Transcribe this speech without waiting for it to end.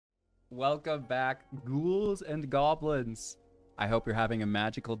Welcome back, ghouls and goblins. I hope you're having a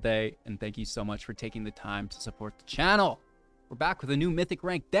magical day, and thank you so much for taking the time to support the channel. We're back with a new Mythic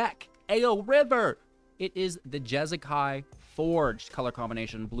rank deck, AO River. It is the Jeskai Forged color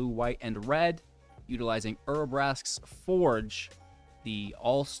combination blue, white, and red, utilizing Urabrask's Forge, the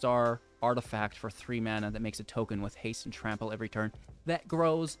all-star artifact for 3 mana that makes a token with haste and trample every turn that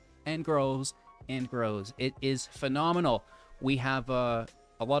grows and grows and grows. It is phenomenal. We have a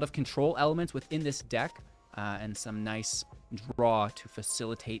lot of control elements within this deck and some nice draw to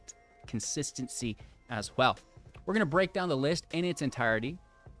facilitate consistency as well. We're going to break down the list in its entirety,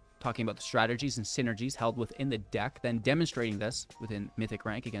 talking about the strategies and synergies held within the deck, then demonstrating this within Mythic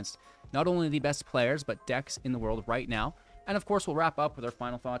rank against not only the best players, but decks in the world right now. And of course, we'll wrap up with our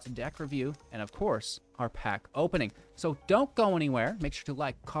final thoughts, deck review, and of course, our pack opening. So don't go anywhere. Make sure to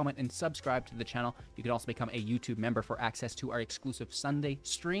like, comment, and subscribe to the channel. You can also become a YouTube member for access to our exclusive Sunday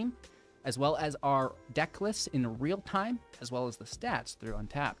stream, as well as our deck lists in real time, as well as the stats through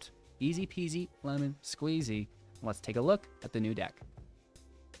Untapped. Easy peasy, lemon squeezy. Let's take a look at the new deck.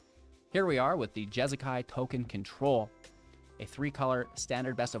 Here we are with the Jeskai Token Control, a 3-color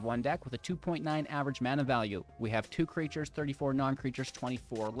standard best of 1 deck with a 2.9 average mana value. We have 2 creatures, 34 non-creatures,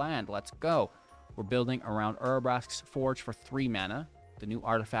 24 land. Let's go. We're building around Urabrask's Forge for 3 mana, the new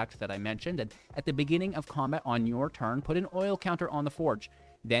artifact that I mentioned. And at the beginning of combat on your turn, put an oil counter on the Forge.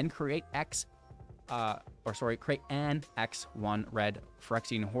 Then create create an X1 red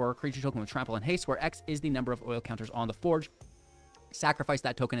Phyrexian Horror creature token with trample and haste, where X is the number of oil counters on the Forge. Sacrifice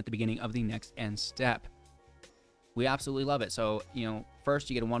that token at the beginning of the next end step. We absolutely love it. So, you know, first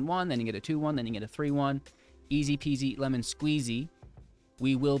you get a 1-1, then you get a 2-1, then you get a 3-1. Easy peasy, lemon squeezy.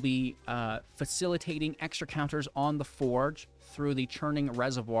 We will be facilitating extra counters on the Forge through the Churning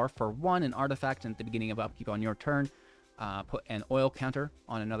Reservoir for 1, an artifact, and at the beginning of upkeep on your turn. Put an oil counter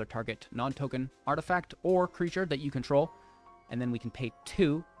on another target non-token artifact or creature that you control. And then we can pay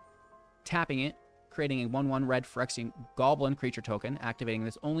 2, tapping it, creating a 1-1 red Phyrexian Goblin creature token, activating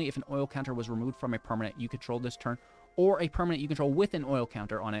this only if an oil counter was removed from a permanent you control this turn, or a permanent you control with an oil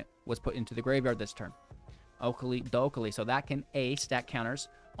counter on it was put into the graveyard this turn. Oakley dokely. So that can A, stack counters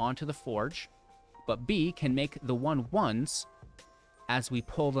onto the Forge, but B, can make the 1-1s as we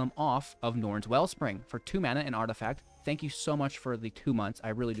pull them off of Norn's Wellspring for 2 mana and artifact. Thank you so much for the 2 months. I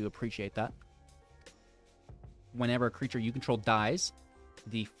really do appreciate that. Whenever a creature you control dies,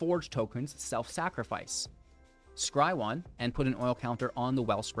 the Forge tokens self-sacrifice. Scry 1 and put an oil counter on the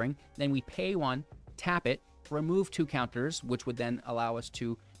Wellspring. Then we pay 1, tap it, remove 2 counters, which would then allow us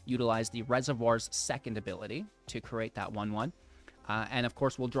to utilize the Reservoir's second ability to create that 1-1. And of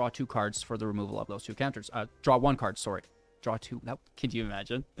course, we'll draw 2 cards for the removal of those 2 counters. Draw 1 card, sorry. Draw 2. That, can you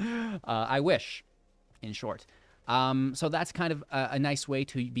imagine? I wish, in short. So that's kind of a nice way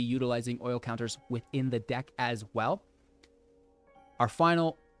to be utilizing oil counters within the deck as well. Our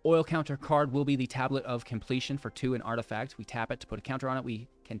final oil counter card will be the Tablet of Completion for 2, an artifact. We tap it to put a counter on it. We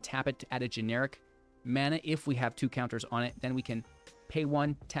can tap it to add a generic mana if we have 2 counters on it. Then we can pay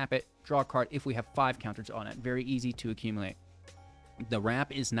 1, tap it, draw a card if we have 5 counters on it. Very easy to accumulate. The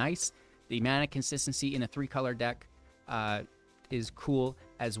ramp is nice. The mana consistency in a 3-color deck is cool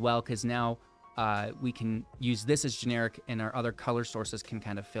as well, because now we can use this as generic and our other color sources can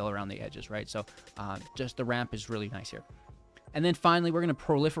kind of fill around the edges, right? So just the ramp is really nice here. And then finally, we're going to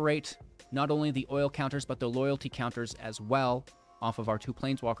proliferate not only the oil counters, but the loyalty counters as well off of our 2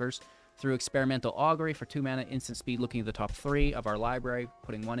 planeswalkers through Experimental Augury for 2 mana, instant speed, looking at the top 3 of our library,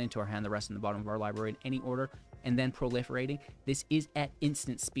 putting 1 into our hand, the rest in the bottom of our library in any order, and then proliferating. This is at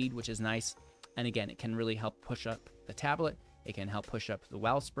instant speed, which is nice. And again, it can really help push up the tablet. It can help push up the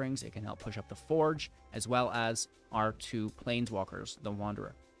Wellsprings. It can help push up the Forge, as well as our 2 planeswalkers, the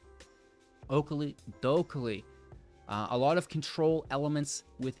Wanderer. Oakley dokely. A lot of control elements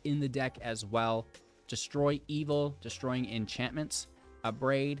within the deck as well. Destroy evil, destroying enchantments.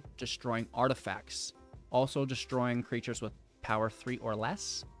 Abrade, destroying artifacts. Also destroying creatures with power 3 or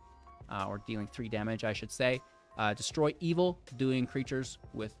less. Or dealing 3 damage, I should say. Destroy evil, doing creatures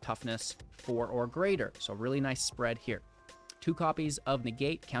with toughness 4 or greater. So really nice spread here. 2 copies of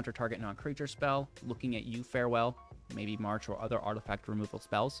Negate, counter target non-creature spell. Looking at you, Farewell. Maybe March or other artifact removal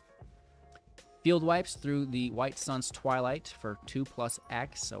spells. Field wipes through the White Sun's Twilight for 2 plus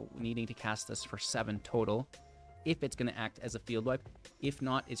X, so needing to cast this for 7 total, if it's going to act as a field wipe. If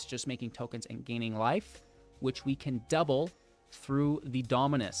not, it's just making tokens and gaining life, which we can double through the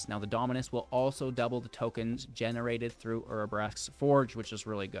Dominus. Now, the Dominus will also double the tokens generated through Urabrask's Forge, which is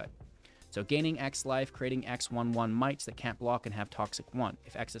really good. So gaining X life, creating X 1/1 mites that can't block and have Toxic 1.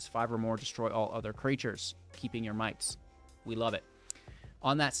 If X is 5 or more, destroy all other creatures, keeping your mites. We love it.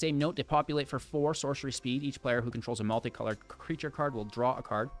 On that same note, they populate for 4 sorcery speed. Each player who controls a multicolored creature card will draw a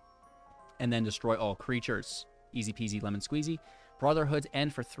card and then destroy all creatures. Easy peasy lemon squeezy. Brotherhoods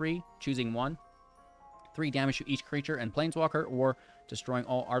end for 3, choosing 1. 3 damage to each creature and planeswalker, or destroying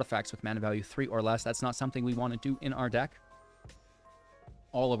all artifacts with mana value 3 or less. That's not something we want to do in our deck.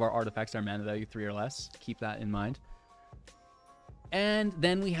 All of our artifacts are mana value 3 or less. Keep that in mind. And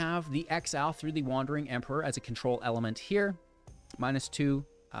then we have the exile through the Wandering Emperor as a control element here. -2,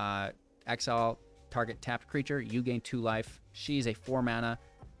 exile target tapped creature. You gain 2 life. She's a 4 mana,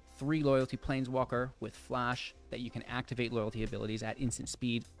 3 loyalty planeswalker with flash that you can activate loyalty abilities at instant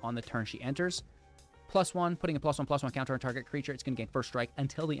speed on the turn she enters. +1, putting a +1/+1 counter on target creature. It's going to gain first strike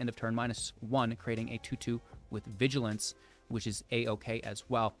until the end of turn. -1, creating a 2/2 with vigilance, which is a-okay as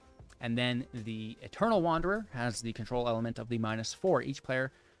well. And then the Eternal Wanderer has the control element of the -4. For each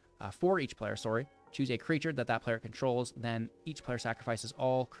player, choose a creature that player controls. Then each player sacrifices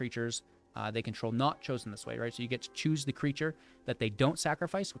all creatures they control not chosen this way, right? So you get to choose the creature that they don't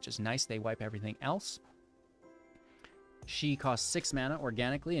sacrifice, which is nice. They wipe everything else. She costs 6 mana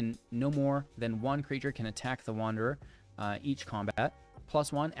organically, and no more than 1 creature can attack the Wanderer each combat.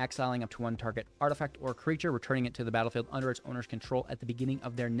 +1, exiling up to 1 target artifact or creature, returning it to the battlefield under its owner's control at the beginning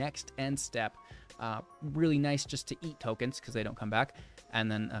of their next end step. Really nice just to eat tokens because they don't come back.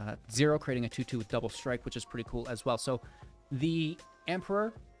 And then 0, creating a 2/2 with double strike, which is pretty cool as well. So the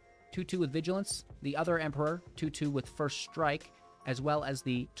Emperor, 2/2 with vigilance. The other Emperor, 2/2 with first strike, as well as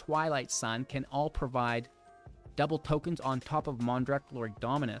the Twilight Sun, can all provide double tokens on top of Mondrak Lord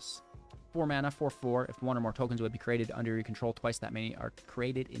Dominus. 4 mana, 4/4. If 1 or more tokens would be created under your control, twice that many are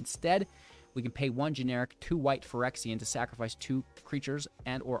created instead. We can pay 1 generic, 2 white Phyrexian to sacrifice 2 creatures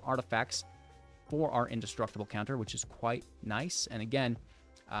and or artifacts for our indestructible counter, which is quite nice. And again,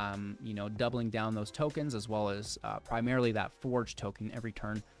 doubling down those tokens, as well as primarily that forge token every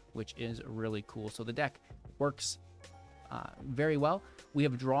turn, which is really cool. So the deck works very well. We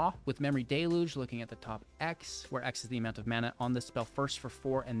have draw with Memory Deluge, looking at the top X, where X is the amount of mana on the spell, first for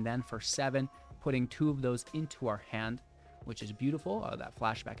 4 and then for 7, putting 2 of those into our hand, which is beautiful. That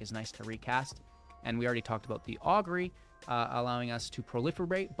flashback is nice to recast. And we already talked about the Augury, allowing us to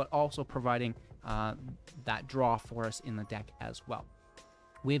proliferate, but also providing that draw for us in the deck as well.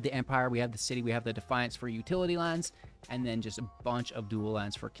 We have the Empire, we have the City, we have the Defiance for utility lands, and then just a bunch of dual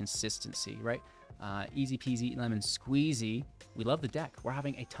lands for consistency, right? Easy peasy lemon squeezy. We love the deck. We're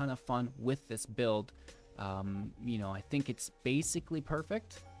having a ton of fun with this build. I think it's basically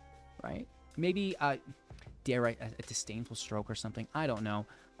perfect, right? Maybe, dare I, a disdainful stroke or something. I don't know.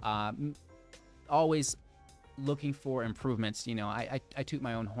 Always looking for improvements. I toot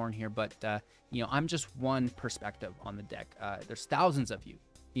my own horn here, but, I'm just one perspective on the deck. There's thousands of you.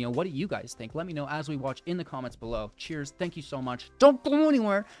 What do you guys think? Let me know as we watch in the comments below. Cheers. Thank you so much. Don't go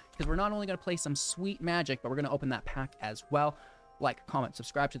anywhere, because we're not only going to play some sweet Magic, but we're going to open that pack as well. Like, comment,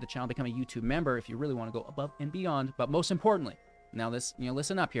 subscribe to the channel, become a YouTube member if you really want to go above and beyond. But most importantly, now this,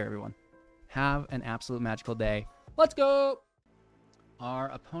 listen up here, everyone. Have an absolute magical day. Let's go! Our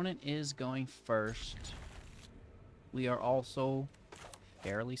opponent is going first. We are also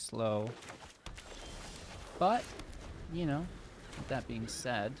fairly slow. But, with that being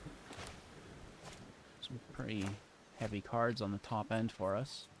said, some pretty heavy cards on the top end for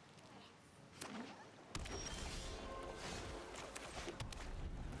us.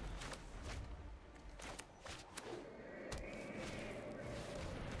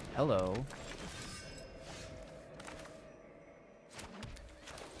 Hello.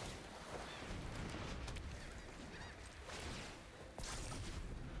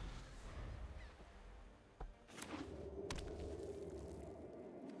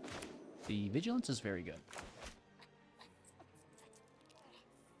 The vigilance is very good.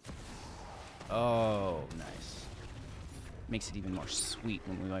 Oh, nice. Makes it even more sweet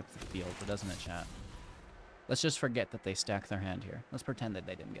when we wipe the field, doesn't it, chat? Let's just forget that they stack their hand here. Let's pretend that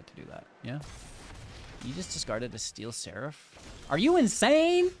they didn't get to do that, yeah? You just discarded a Steel Seraph? Are you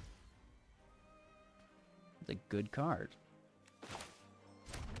insane? It's a good card.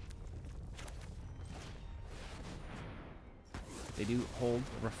 They do hold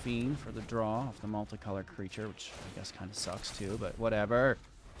Rafine for the draw of the multicolored creature, which I guess kind of sucks too, but whatever.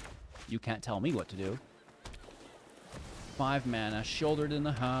 You can't tell me what to do. 5 mana, shouldered in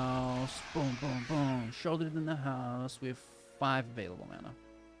the house. Boom, boom, boom. Shouldered in the house. We have 5 available mana.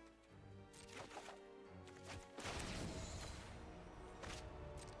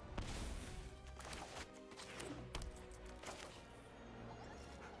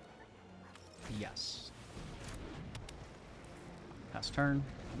 Yes. Pass turn.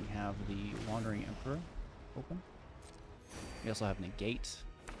 We have the Wandering Emperor open. We also have negate.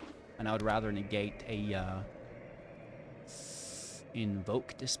 And I would rather negate a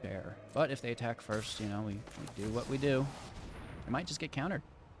invoke despair. But if they attack first, you know, we do what we do. I might just get countered.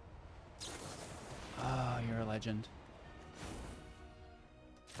 Oh, you're a legend.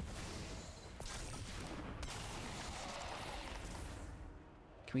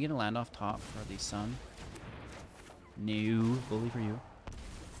 Can we get a land off top for the sun? No, bully for you.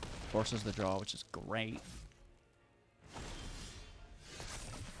 Forces the draw, which is great.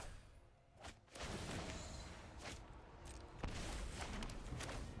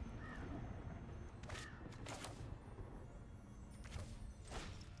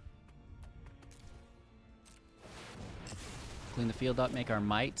 Clean the field up, make our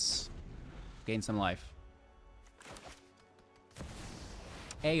mites. Gain some life.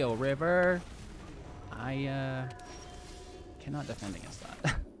 Ayo, River. I cannot defend against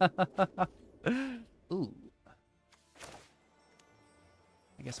that. Ooh.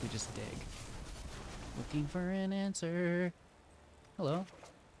 I guess we just dig. Looking for an answer. Hello.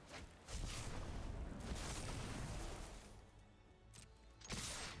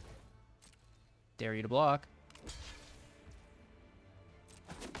 Dare you to block.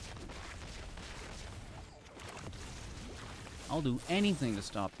 I'll do anything to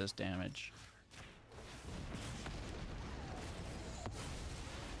stop this damage.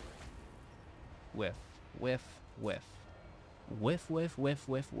 Whiff, whiff, whiff. Whiff, whiff, whiff,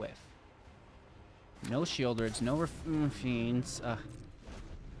 whiff, whiff. No shielders, no fiends.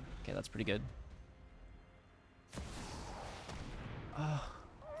 Okay, that's pretty good.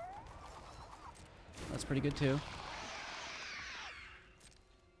 That's pretty good too.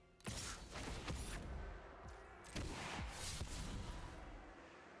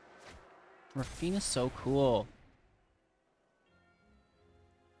 Rafina's so cool.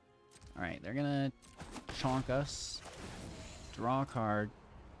 Alright, they're gonna chonk us. Draw a card.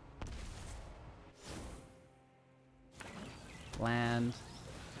 Land.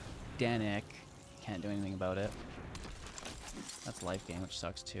 Danic. Can't do anything about it. That's life gain, which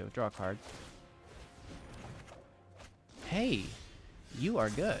sucks too. Draw a card. Hey! You are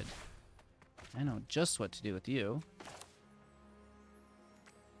good. I know just what to do with you.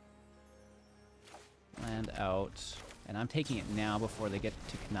 Land out. And I'm taking it now before they get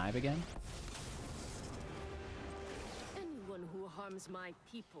to connive again. Anyone who harms my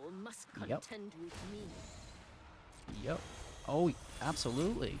people must contend with me. Yep. Oh,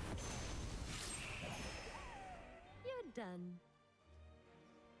 absolutely. You're done.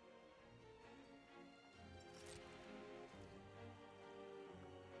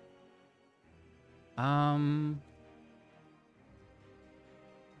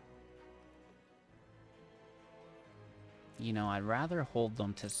 You know, I'd rather hold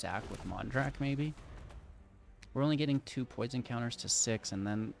them to sack with Mondrak, maybe. We're only getting 2 poison counters to 6, and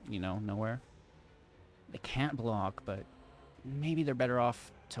then, you know, nowhere. They can't block, but maybe they're better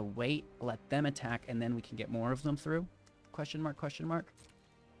off to wait, let them attack, and then we can get more of them through? Question mark, question mark.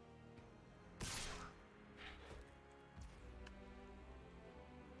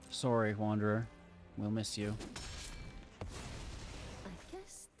 Sorry, Wanderer. We'll miss you. I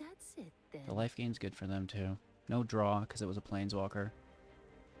guess that's it then. The life gain's good for them, too. No draw, because it was a Planeswalker.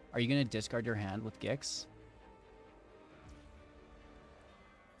 Are you going to discard your hand with Gix?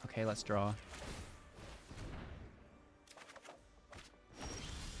 Okay, let's draw.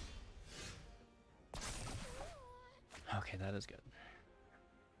 Okay, that is good.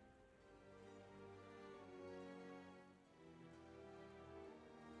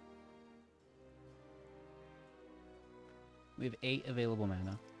 We have 8 available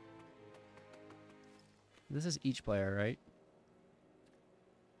mana. This is each player, right?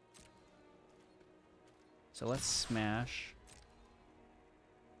 So let's smash.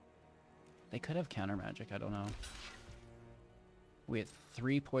 They could have counter magic, I don't know. We had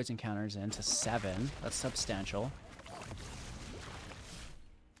 3 poison counters into 7. That's substantial.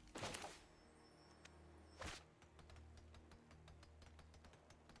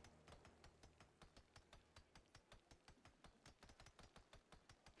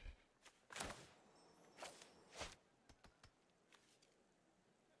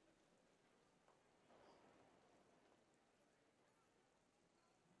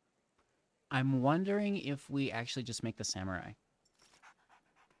 I'm wondering if we actually just make the samurai.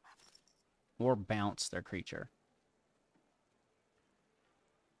 Or bounce their creature.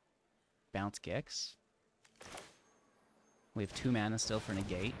 Bounce Gix. We have 2 mana still for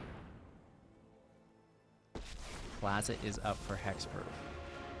negate. Plaza is up for hexproof.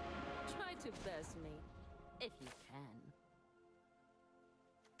 Try to burst me, if you can.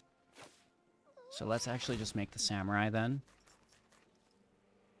 So let's actually just make the samurai then.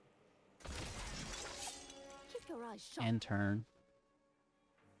 your eyes shut. End turn.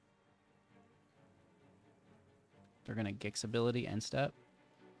 They're gonna Gix ability end step.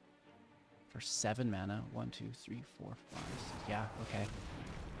 For 7 mana. 1, 2, 3, 4, 5. 6. Yeah, okay.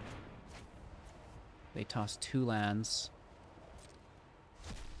 They toss 2 lands.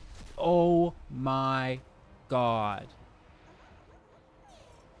 Oh my god.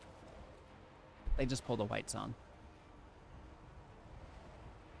 They just pulled a white song.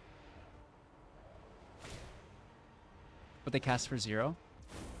 But they cast for 0.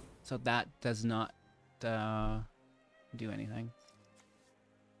 So that does not do anything.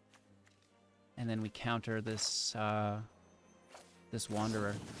 And then we counter this this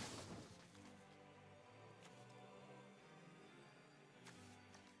Wanderer.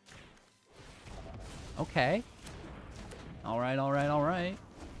 Okay. Alright, alright, alright.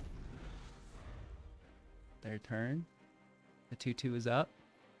 Their turn. The 2/2 is up.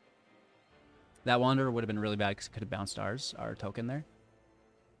 That Wanderer would have been really bad because it could have bounced our token there.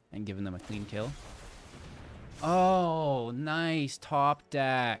 And given them a clean kill. Oh, nice. Top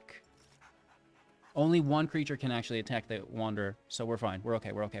deck. Only one creature can actually attack the Wanderer, so we're fine. We're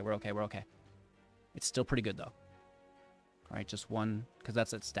okay, we're okay, we're okay, we're okay. It's still pretty good, though. Alright, just one, because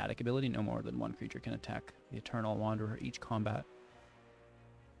that's its static ability. No more than one creature can attack the Eternal Wanderer each combat.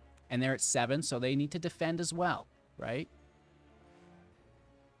 And they're at 7, so they need to defend as well, right?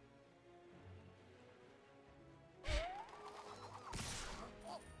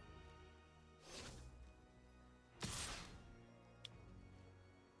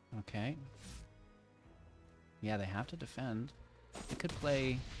 Okay. Yeah, they have to defend. They could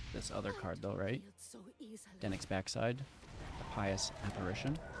play this other card, though, right? So easily. Dennick's Backside. The Pious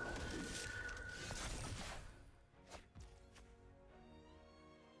Apparition.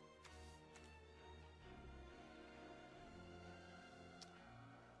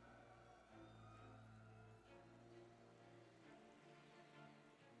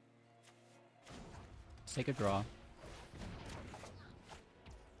 Let's take a draw.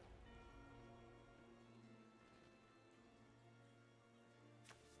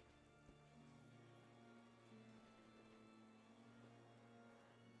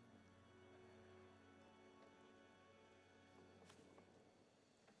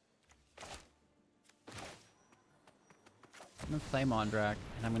 I'm gonna play Mondrak,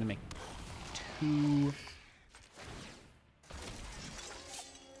 and I'm gonna make 2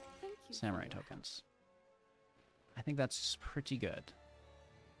 Samurai tokens. I think that's pretty good.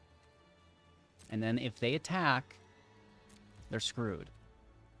 And then if they attack, they're screwed.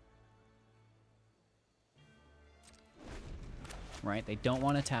 Right? They don't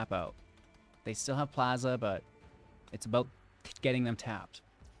want to tap out. They still have Plaza, but it's about getting them tapped.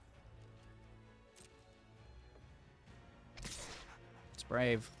 It's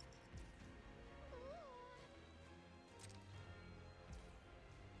brave.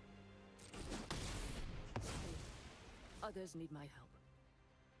 Others need my help.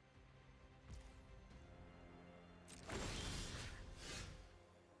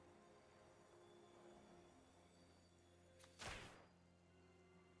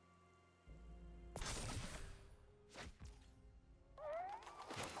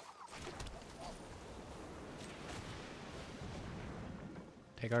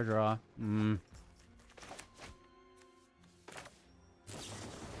 Take our draw.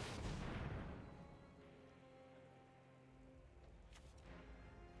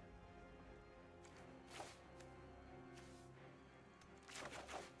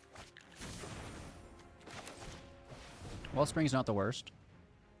 Wellspring's not the worst.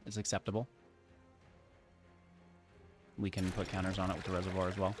 It's acceptable. We can put counters on it with the Reservoir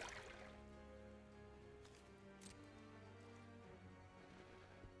as well.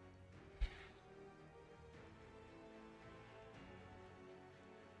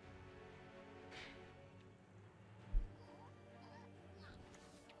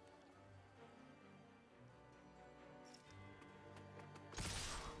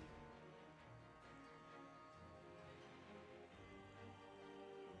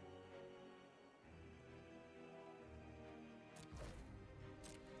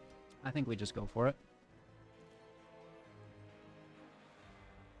 I think we just go for it.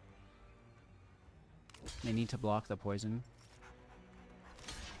 They need to block the poison.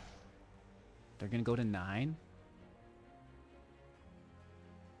 They're gonna go to 9.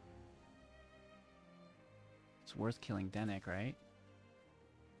 It's worth killing Dennick, right?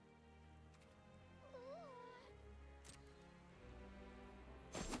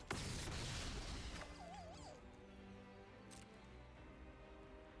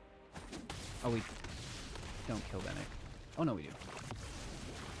 Oh, we don't kill Dennick. Oh, no, we do.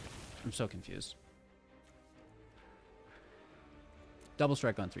 I'm so confused. Double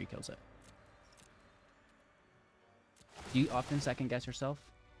strike on 3 kills it. Do you often second guess yourself?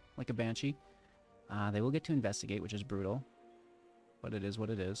 Like a banshee? They will get to investigate, which is brutal. But it is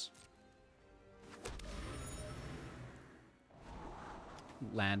what it is.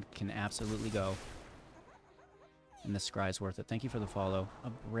 Land can absolutely go. And the scry's worth it. Thank you for the follow.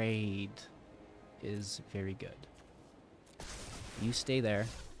 A braid is very good. You stay there.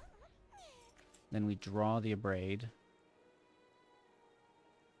 Then we draw the abrade.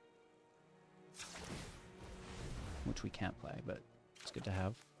 Which we can't play, but it's good to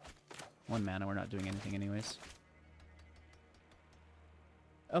have. 1 mana, we're not doing anything anyways.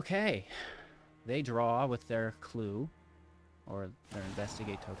 Okay. They draw with their clue. Or their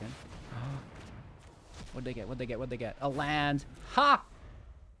investigate token. What'd they get? What'd they get? What'd they get? A land! Ha!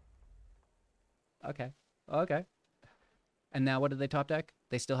 Okay. Okay. And now what did they top deck?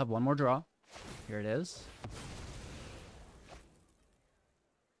 They still have 1 more draw. Here it is.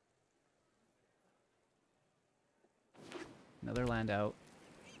 Another land out.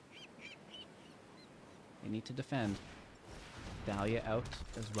 They need to defend. Dahlia out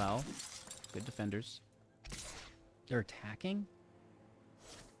as well. Good defenders. They're attacking?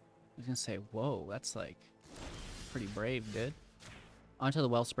 I was gonna say, whoa, that's like pretty brave, dude. Onto the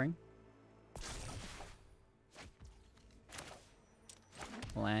wellspring.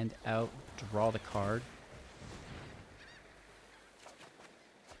 Land out, draw the card.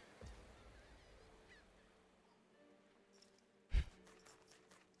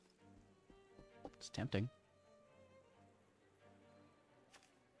 It's tempting.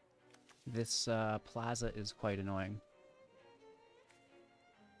 This plaza is quite annoying.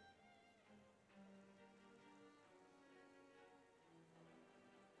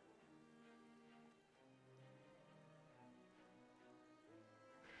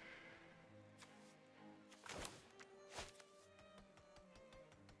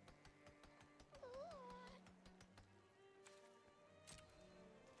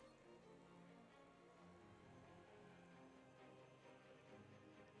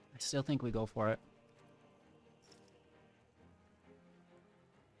 Still think we go for it.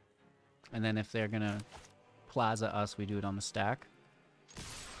 And then if they're gonna plaza us, we do it on the stack.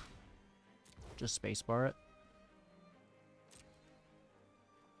 Just spacebar it.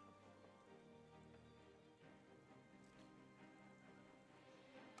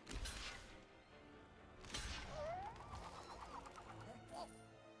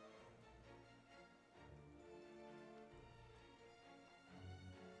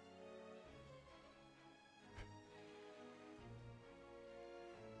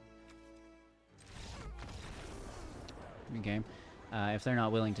 Game. If they're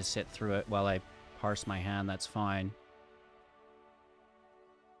not willing to sit through it while I parse my hand, that's fine.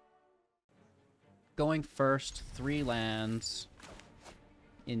 Going first, 3 lands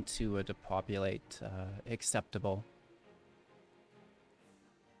into a depopulate, acceptable.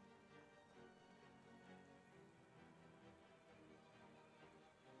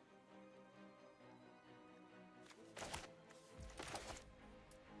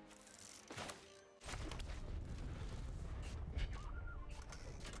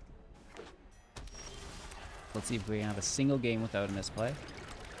 Let's see if we have a single game without a misplay.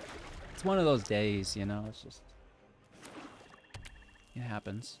 It's one of those days, you know, it's just... It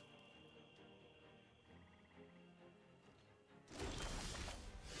happens.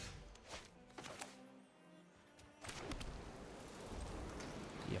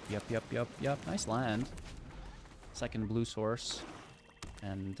 Yep. Nice land. Second blue source.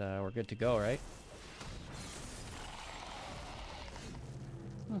 And we're good to go, right?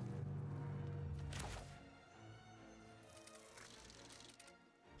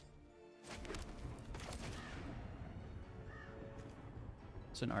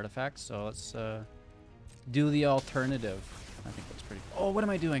 An artifact, so let's do the alternative. I think that's pretty... Oh, what am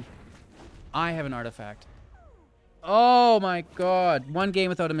I doing? I have an artifact. Oh my god. 1 game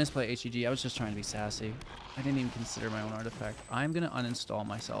without a misplay, HGG. I was just trying to be sassy. I didn't even consider my own artifact. I'm gonna uninstall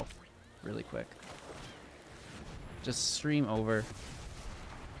myself really quick. Just stream over.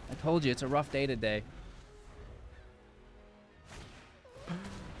 I told you, it's a rough day today.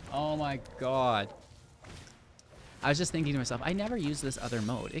 Oh my god. I was just thinking to myself, I never use this other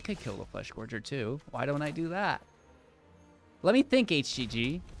mode. It could kill the Flesh Gorger too. Why don't I do that? Let me think,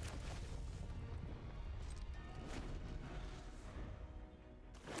 HGG.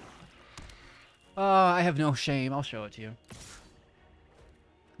 Oh, I have no shame. I'll show it to you.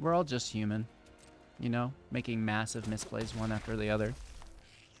 We're all just human. You know? Making massive misplays one after the other.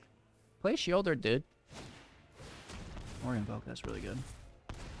 Play Shielder, dude. Or Invoke, that's really good.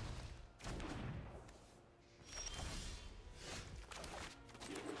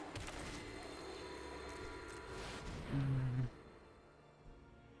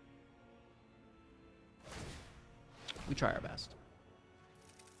 try our best.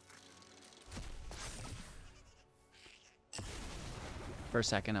 For a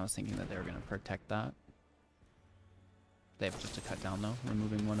second, I was thinking that they were going to protect that. They have just to cut down, though,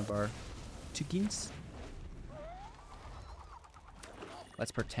 removing one of our tokens.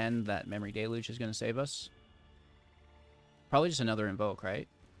 Let's pretend that Memory Deluge is going to save us. Probably just another invoke, right?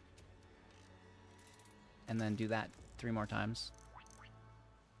 And then do that 3 more times.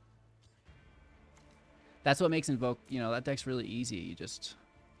 That's what makes invoke, you know, that deck's really easy. You just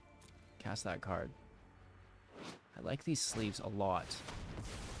cast that card. I like these sleeves a lot.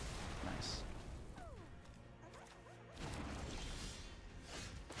 Nice.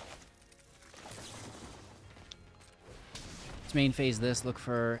 Let's main phase this, look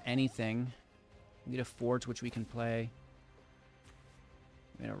for anything. We get a Forge, which we can play.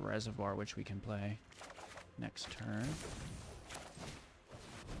 We get a Reservoir, which we can play next turn.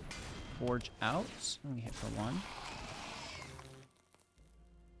 Forge out, and we hit for 1.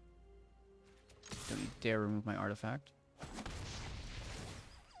 Don't you dare remove my artifact.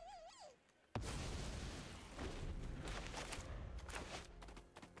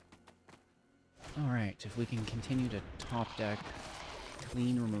 Alright, if we can continue to top deck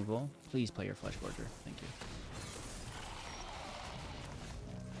clean removal, please play your Flesh Gorger. Thank you.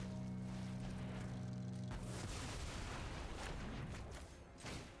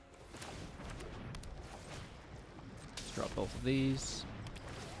 Let's drop both of these.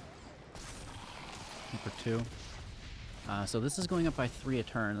 For 2. So this is going up by 3 a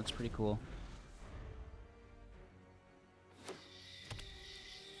turn. That's pretty cool.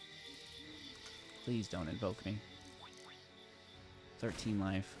 Please don't invoke me. 13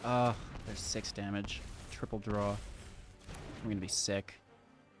 life. Oh, there's 6 damage. Triple draw. I'm gonna be sick.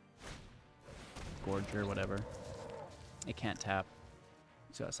 Gorger, whatever. It can't tap.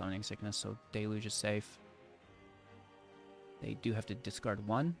 It's got Summoning Sickness, so Deluge is safe. They do have to discard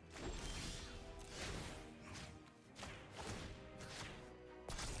 1.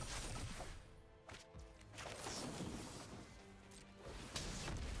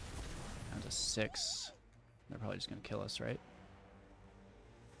 Down to 6. They're probably just going to kill us, right?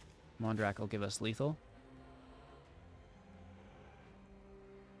 Mondrak will give us lethal.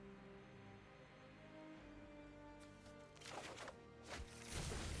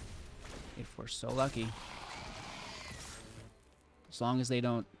 If we're so lucky. As long as they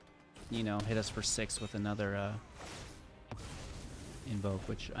don't, you know, hit us for 6 with another invoke,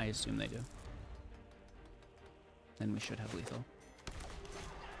 which I assume they do. Then we should have lethal.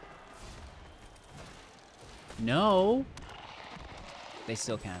 No! They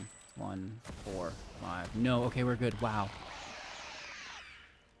still can. 1, 4, 5. No, okay, we're good. Wow.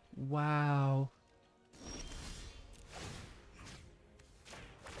 Wow.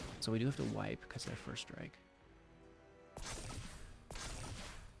 So we do have to wipe because they're first strike.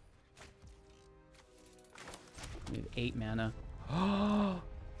 We have 8 mana.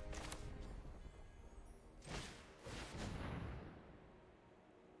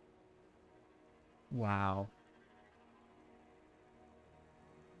 Wow.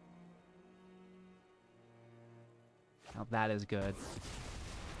 Now that is good.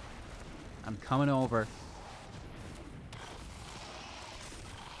 I'm coming over.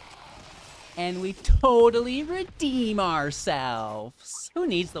 And we totally redeem ourselves. Who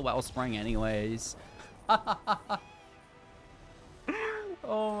needs the Wellspring anyways?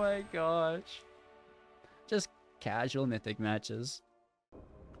 Oh my gosh. Just casual Mythic matches.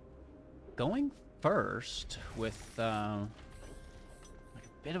 Going first with like a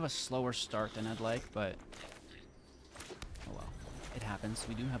bit of a slower start than I'd like, but oh well, it happens.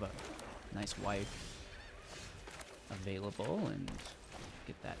 We do have a nice wipe available, and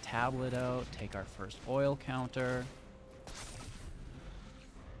get that tablet out, take our first oil counter.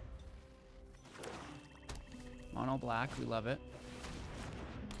 Mono black, we love it.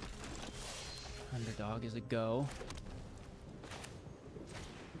 Underdog is a go.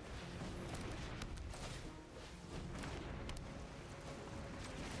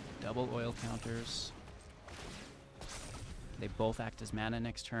 Double oil counters. They both act as mana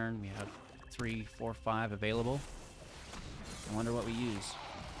next turn. We have 3, 4, 5 available. I wonder what we use.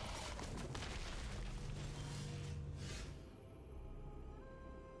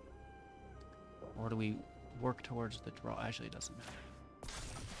 Or do we work towards the draw? Actually, it doesn't matter.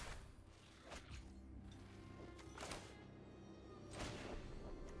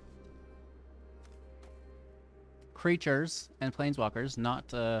 Creatures and planeswalkers,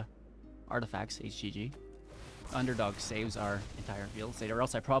 not artifacts, HGG. Underdog saves our entire field state, or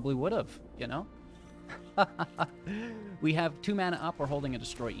else I probably would have, you know? We have 2 mana up. We're holding a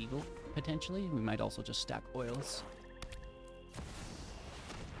Destroy Eagle, potentially. We might also just stack oils.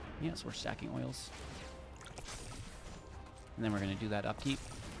 Yeah, so we're stacking oils. And then we're going to do that upkeep.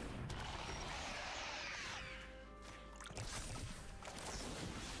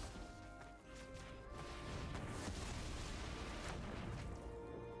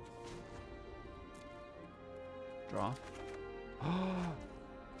 Draw.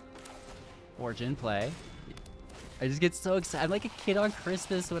 Forge in play. I just get so excited. I'm like a kid on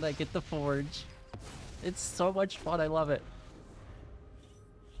Christmas when I get the Forge. It's so much fun. I love it.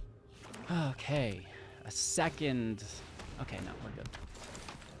 Okay. A second. Okay, no, we're good.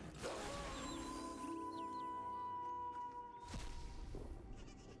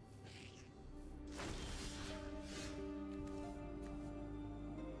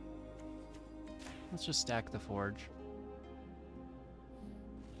 Let's just stack the Forge.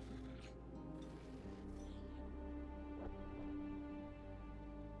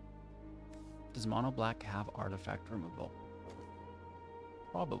 Does mono black have artifact removal?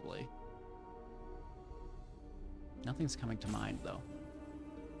 Probably. Nothing's coming to mind, though.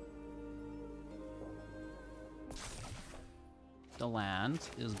 The land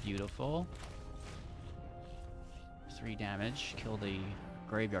is beautiful. 3 damage. Kill the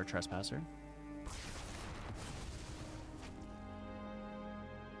graveyard trespasser.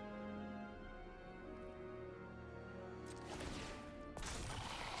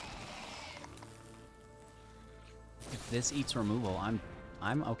 If this eats removal,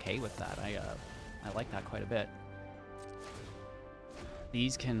 I'm okay with that. I like that quite a bit.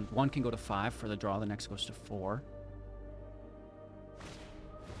 These can, one can go to 5 for the draw, the next goes to 4.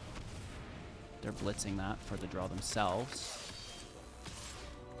 They're blitzing that for the draw themselves.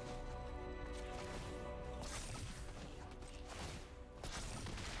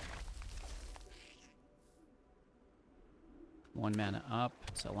 One mana up,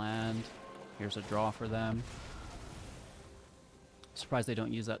 it's a land. Here's a draw for them. Surprised they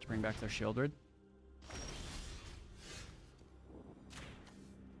don't use that to bring back their Shieldred.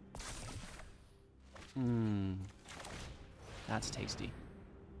 That's tasty.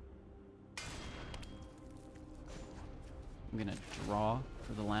 I'm gonna draw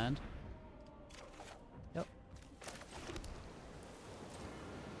for the land. Yep.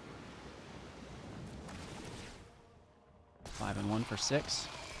 Five and 1 for 6.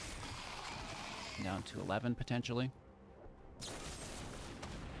 Down to 11 potentially.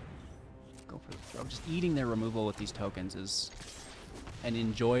 Go for the throw. Just eating their removal with these tokens is an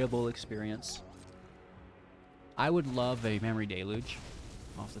enjoyable experience. I would love a Memory Deluge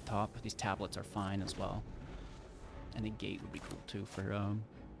off the top. These tablets are fine as well. And a gate would be cool too for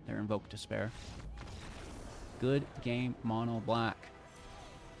their Invoke Despair. Good game, mono black.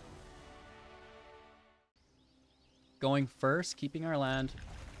 Going first, keeping our land.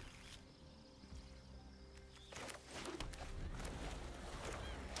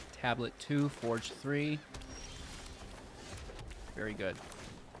 Tablet 2, Forge 3. Very good.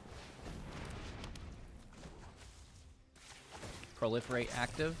 Proliferate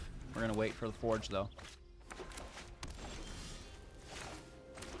active. We're gonna wait for the Forge though.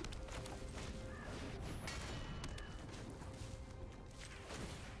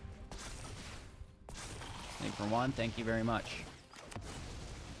 Thank you for 1. Thank you very much.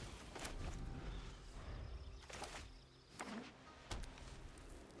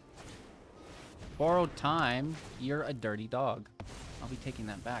 Borrowed time. You're a dirty dog. I'll be taking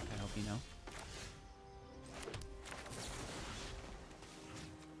that back, I hope you know.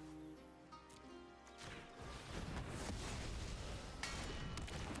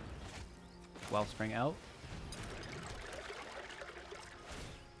 Wellspring out.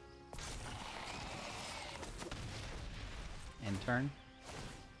 End turn.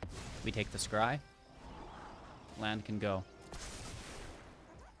 We take the scry. Land can go.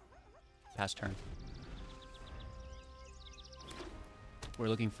 Pass turn. We're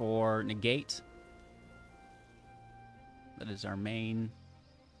looking for negate. That is our main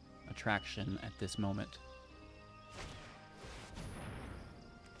attraction at this moment.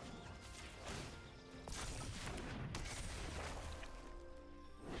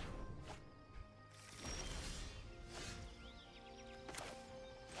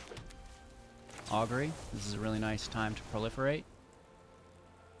 Augury. This is a really nice time to proliferate.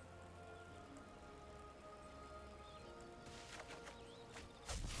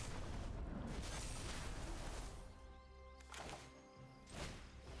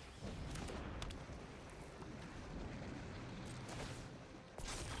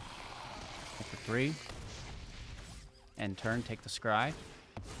 For 3. End turn, take the scry.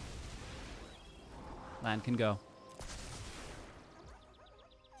 Land can go.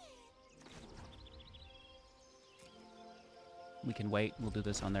 We can wait. We'll do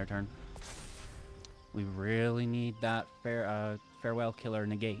this on their turn. We really need that farewell killer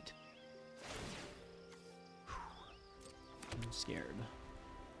negate. I'm scared.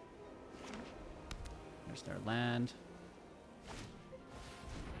 There's their land.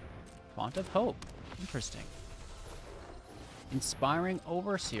 Font of Hope. Interesting. Inspiring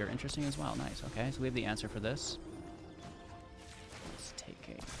Overseer. Interesting as well. Nice. Okay, so we have the answer for this. Let's take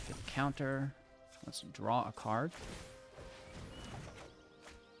a good counter. Let's draw a card.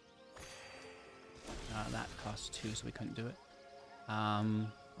 That costs 2, so we couldn't do it.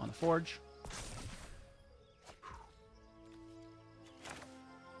 On the Forge.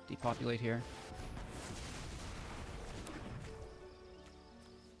 Depopulate here.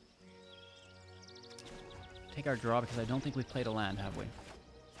 Take our draw because I don't think we've played a land, have we?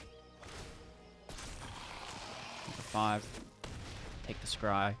 Number 5. Take the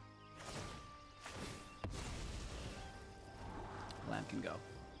Scry. Land can go.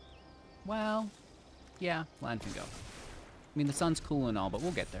 Well, yeah, land can go. I mean, the sun's cool and all, but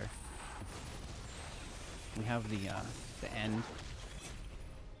we'll get there. We have the end.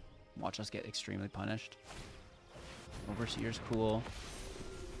 Watch us get extremely punished. Overseer's cool.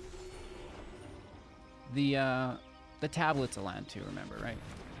 The tablet's a land too, remember, right?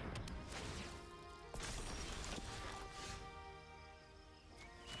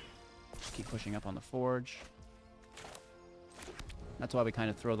 Just keep pushing up on the Forge. That's why we kind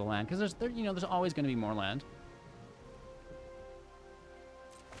of throw the land, because there's always going to be more land.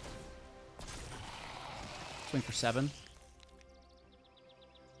 Swing for 7.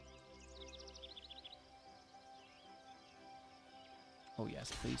 Oh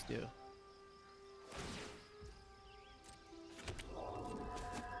yes, please do.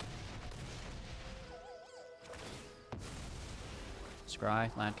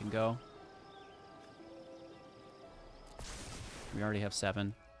 Scry, land can go. We already have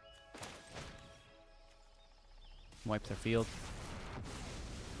 7. Wipe their field.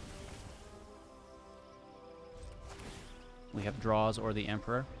 We have draws or the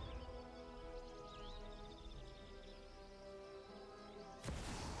Emperor.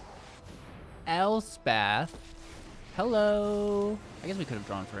 Elspeth. Hello. I guess we could have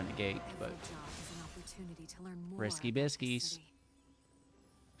drawn for a negate, but risky biskies.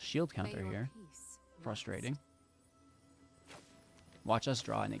 Shield counter here. Frustrating. Watch us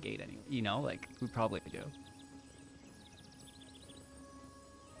draw a negate anyway. You know, like, we probably do.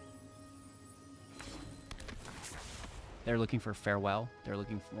 They're looking for farewell. They're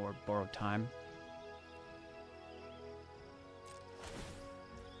looking for borrowed time.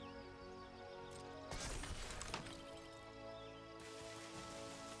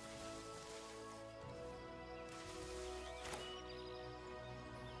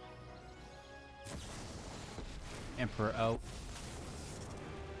 Emperor out.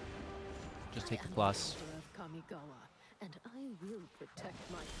 Just take the plus. And I will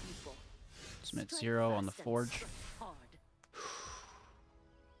protect my people. Smelt 0 on the Forge.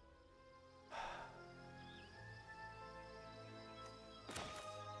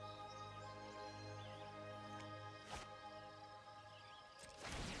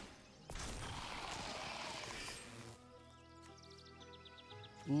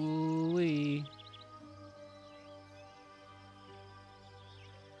 Ooh-wee.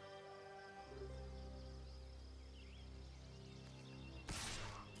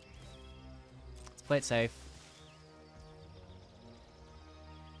 Let's play it safe.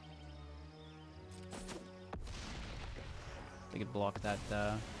 They could block that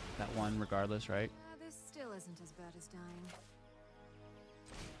one regardless, right? This still isn't as bad as dying.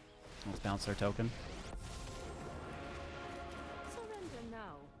 Let's bounce their token. Surrender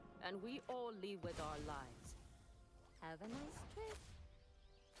now, and we all leave with our lives. Have a nice trip.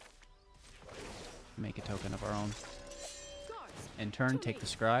 Make a token of our own. Guards, In turn, to take me. the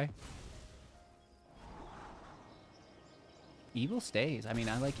Scry. Evil stays. I mean,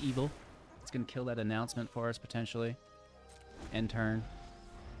 I like evil. It's going to kill that announcement for us, potentially. End turn.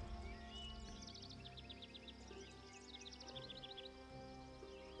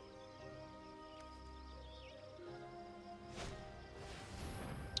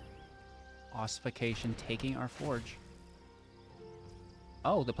 Ossification taking our Forge.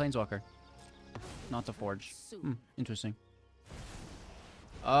 Oh, the Planeswalker. Not the Forge. Interesting.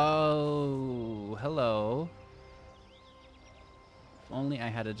 Oh, hello. If only I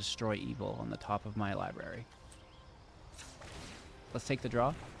had a Destroy Evil on the top of my library. Let's take the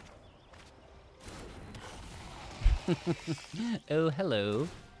draw. Oh, hello.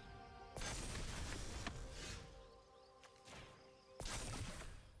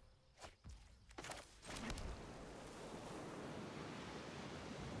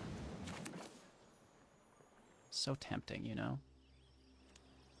 So tempting, you know?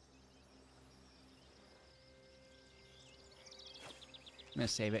 I'm gonna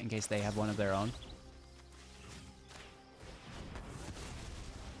save it in case they have one of their own.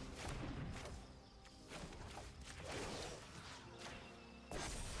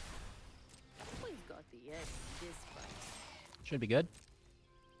 We've got the edge in this fight. Should be good.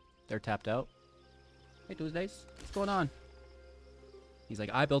 They're tapped out. Hey, Tuesdays. What's going on? He's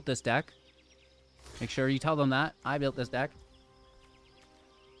like, I built this deck. Make sure you tell them that. I built this deck.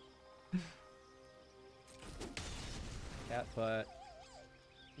 Catfoot.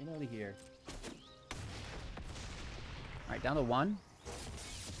 Get out of here. Alright, down to 1.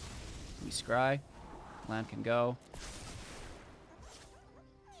 We scry. Land can go.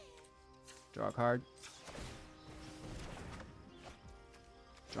 Draw a card.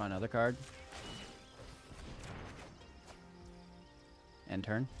 Draw another card. End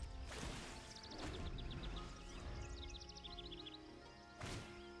turn.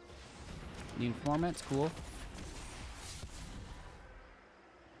 New format's cool.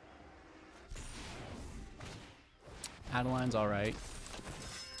 Adeline's alright.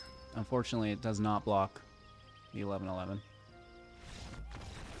 Unfortunately, it does not block the 11-11.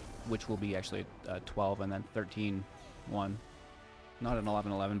 Which will be actually a 12 and then 13-1. Not an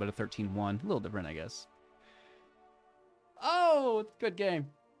 11-11, but a 13-1. A little different, I guess. Oh, good game.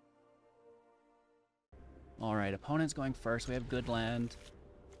 Alright, opponent's going first. We have good land.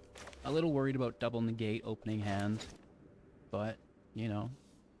 A little worried about double negate opening hand. But, you know.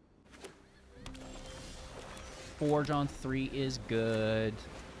 Forge on 3 is good.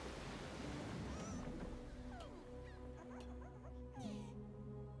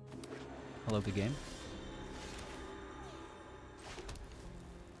 Hello, good game.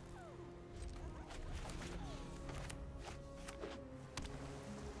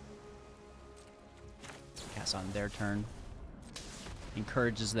 Cast on their turn.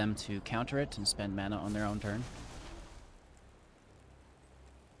 Encourages them to counter it and spend mana on their own turn.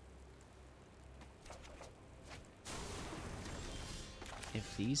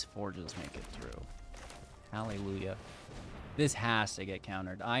 If these forges make it through, hallelujah. This has to get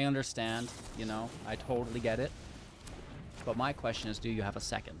countered. I understand, you know, I totally get it. But my question is, do you have a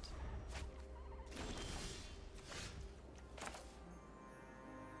second?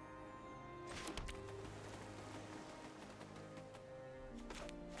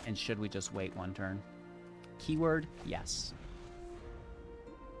 And should we just wait one turn? Keyword, yes.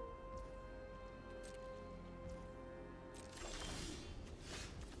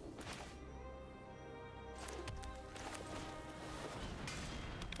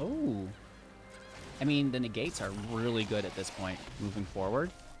 Oh. I mean, the negates are really good at this point, moving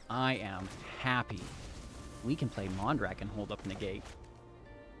forward. I am happy. We can play Mondrak and hold up negate.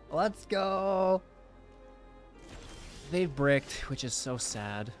 Let's go! They've bricked, which is so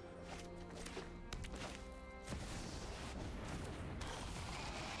sad.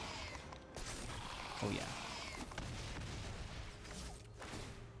 Oh yeah.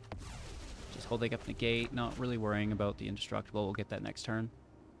 Just holding up negate, not really worrying about the indestructible. We'll get that next turn.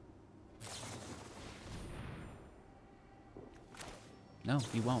 No,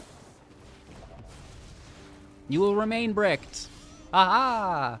 you won't. You will remain bricked.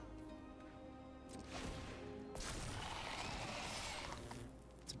 Aha!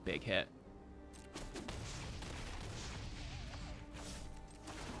 It's a big hit.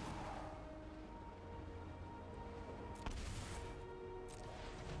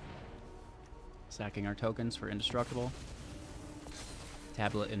 Sacking our tokens for indestructible.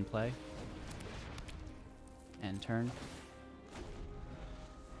 Tablet in play. End turn.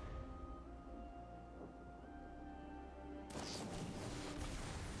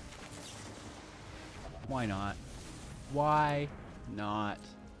 Why not? Why not?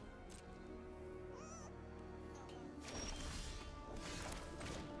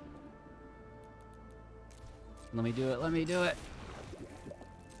 Let me do it, let me do it.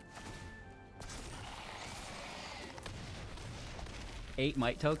 Eight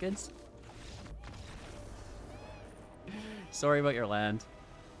might tokens? Sorry about your land.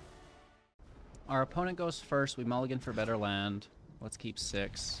 Our opponent goes first. We mulligan for better land. Let's keep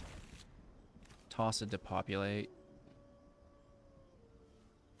 6. Toss a depopulate.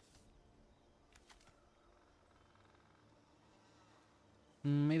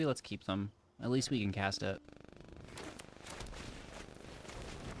 Maybe let's keep them. At least we can cast it.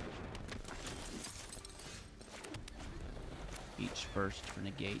 Each first for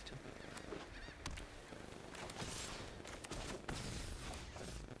negate.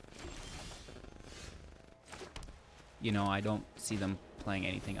 You know, I don't see them playing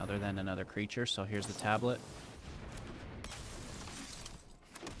anything other than another creature, so here's the tablet.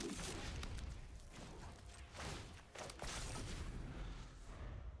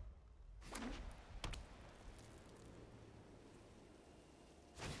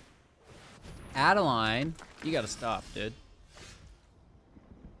 Adeline, you gotta stop, dude.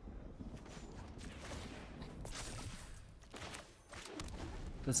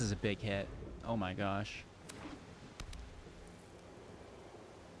 This is a big hit. Oh my gosh.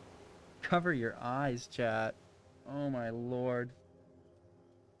 Cover your eyes, chat. Oh my lord.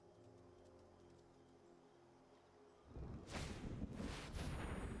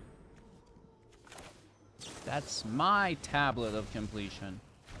 That's my tablet of completion.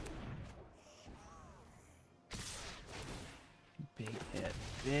 Big hit,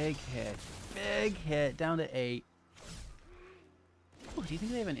 big hit, big hit, down to 8. Ooh, do you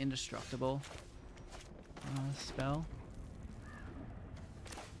think they have an indestructible spell?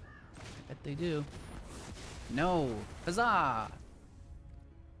 I bet they do. No! Huzzah!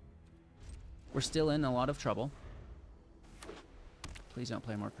 We're still in a lot of trouble. Please don't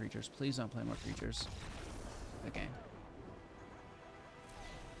play more creatures. Please don't play more creatures. Okay.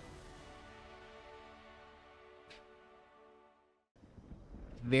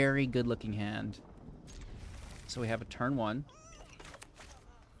 Very good looking hand. So we have a turn 1.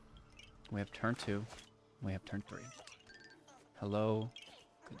 We have turn 2. We have turn 3. Hello.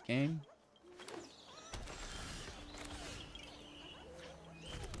 Good game.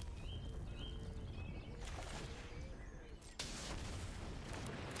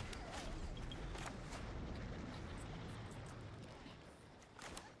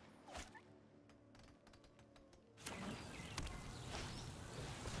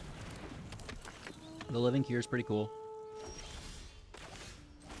 The living cure is pretty cool.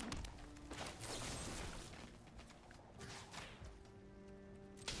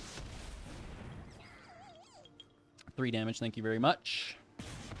 Three damage, thank you very much.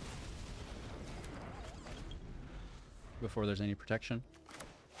 Before there's any protection.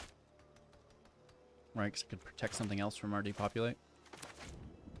 Right, because it could protect something else from our depopulate.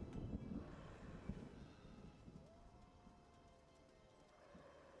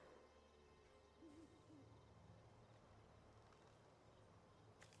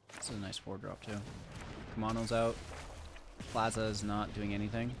 This is a nice 4-drop too. Kamano's out. Plaza is not doing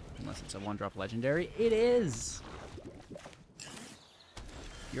anything unless it's a 1-drop legendary. It is!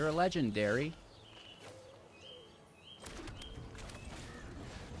 You're a legendary.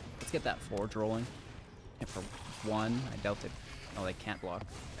 Let's get that forge rolling. And for 1, I doubt it. Oh, they can't block.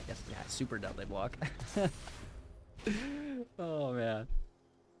 I guess, yeah, super doubt they block. Oh, man.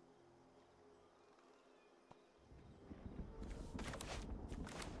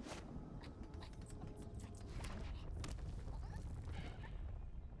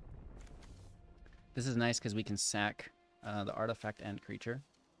 This is nice because we can sack the artifact and creature.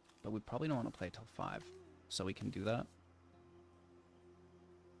 But we probably don't want to play till 5. So we can do that.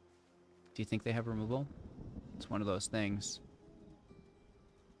 Do you think they have removal? It's one of those things.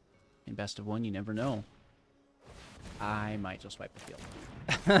 In best of 1, you never know. I might just wipe the field.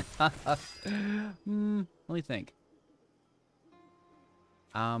 Let me think.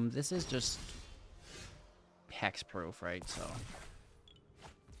 This is just hexproof, right? So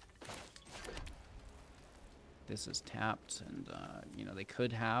this is tapped, and you know, they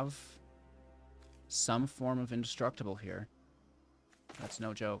could have some form of indestructible here. That's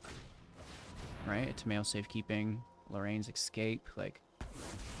no joke, right? A Tomeo safekeeping, Lorraine's escape, like,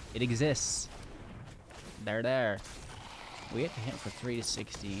 it exists. They're there. We have to hit for 3 to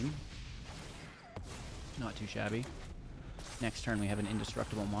 16. Not too shabby. Next turn we have an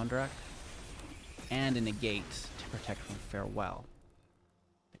indestructible Mondrak and a negate to protect from farewell.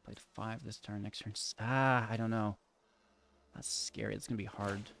 They played 5 this turn. Next turn, I don't know. That's scary. It's gonna be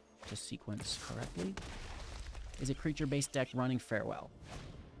hard to sequence correctly. Is a creature-based deck running farewell?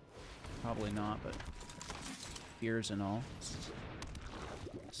 Probably not, but fears and all.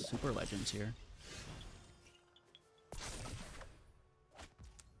 Super legends here.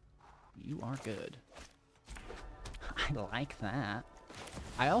 You are good. I like that.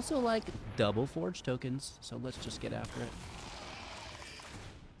 I also like double forge tokens, so let's just get after it.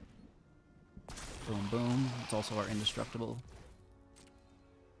 Boom, boom. It's also our indestructible,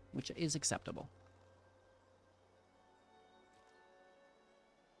 which is acceptable.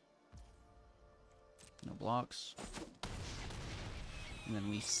 No blocks. And then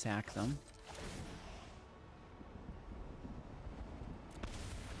we sack them.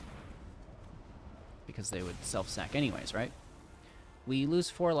 Because they would self-sack anyways, right? We lose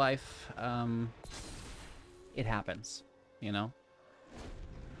 4 life. It happens, you know?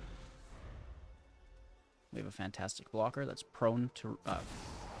 We have a fantastic blocker that's prone to...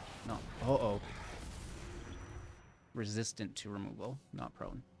 resistant to removal, not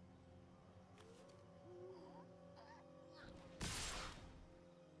prone.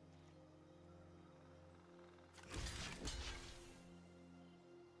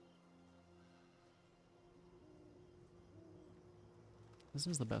 This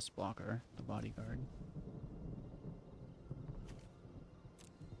is the best blocker, the bodyguard.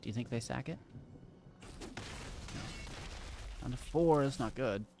 Do you think they sack it? No. On to 4, that's not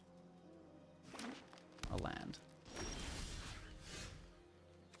good. A land.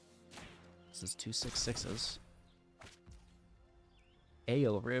 This is 2 6/6s.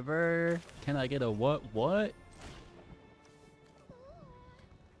 Ayo River. Can I get a what?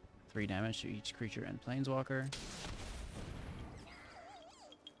 3 damage to each creature and planeswalker.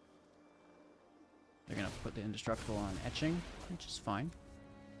 They're gonna put the indestructible on etching, which is fine.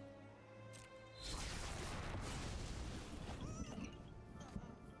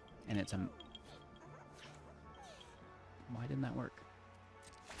 And it's a... Why didn't that work?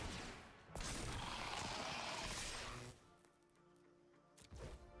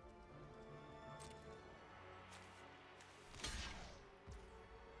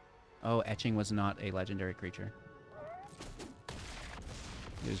 Oh, etching was not a legendary creature.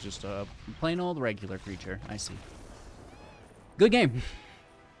 It was just a plain old regular creature. I see. Good game.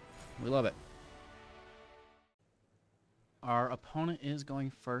 We love it. Our opponent is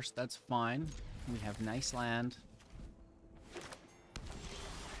going first. That's fine. We have nice land.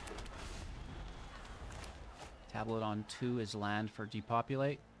 Tablet on 2 is land for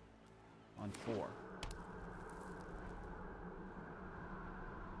depopulate. On 4.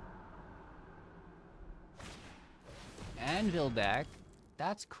 Anvil deck.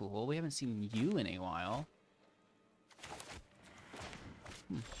 That's cool. We haven't seen you in a while.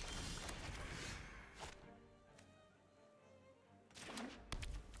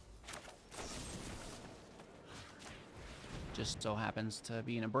 Just so happens to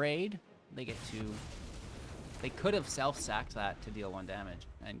be in a braid. They get to... They could have self-sacked that to deal 1 damage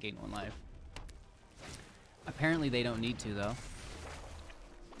and gain 1 life. Apparently they don't need to, though.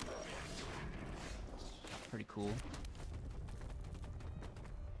 Pretty cool.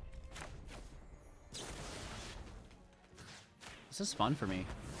 This is fun for me.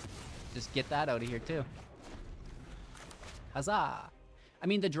 Just get that out of here, too. Huzzah! I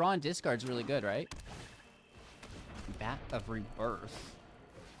mean, the draw and discard's really good, right? Bat of Rebirth.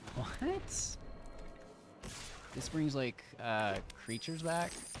 What? This brings, like, creatures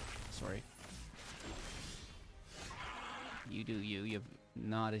back? Sorry. You do you. You have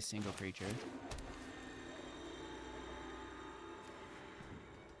not a single creature.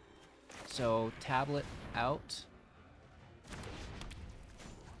 So, tablet out.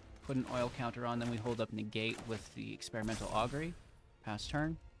 Put an oil counter on, then we hold up negate with the experimental augury. Pass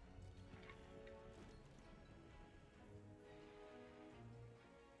turn.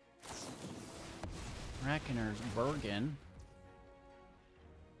 Reckoner's Bergen.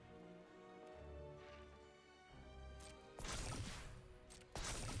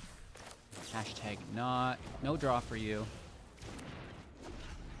 Hashtag not. No draw for you.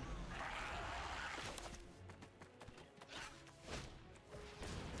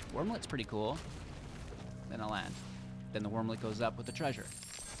 Wormlet's pretty cool. Then a land. Then the wormlet goes up with the treasure.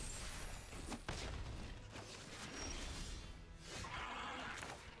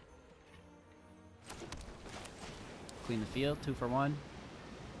 Clean the field, 2 for 1.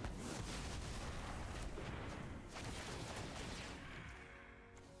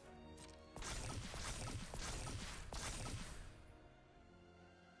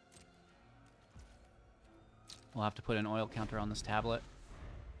 We'll have to put an oil counter on this tablet.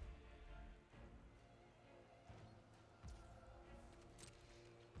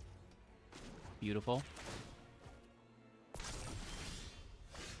 Beautiful.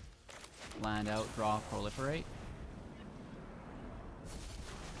 Land out, draw, proliferate.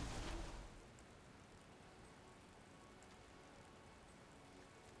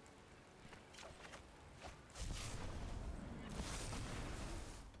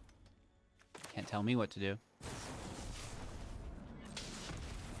 Can't tell me what to do.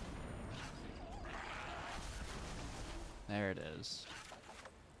 There it is.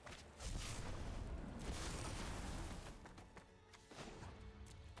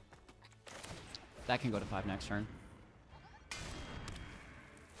 That can go to 5 next turn.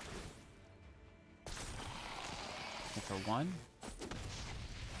 Hit for 1.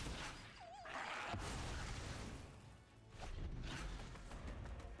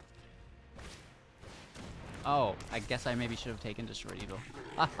 Oh, I guess I maybe should have taken Destroyed Evil.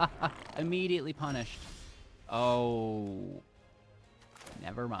 Immediately punished. Oh.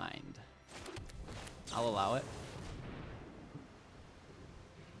 Never mind. I'll allow it.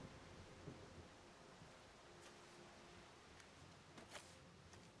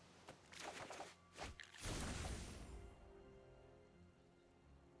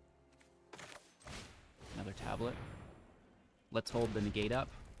 Another tablet. Let's hold the negate up.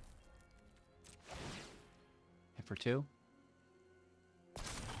 Hit for 2.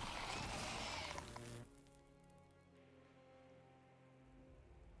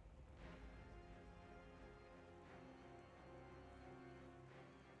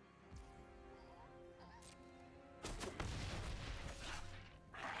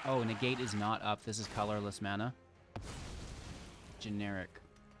 Oh, negate is not up. This is colorless mana. Generic.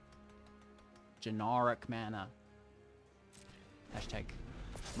 Generic mana. Hashtag.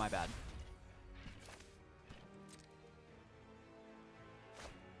 My bad.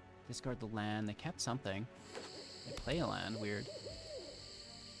 Discard the land. They kept something. They play a land. Weird.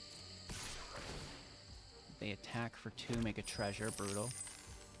 They attack for 2, make a treasure. Brutal.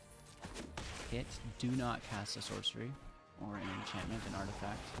 Hit. Do not cast a sorcery. Or an enchantment, an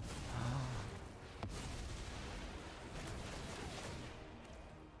artifact.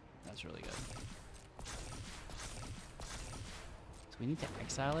 That's really good. So we need to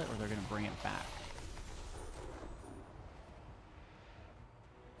exile it, or they're going to bring it back.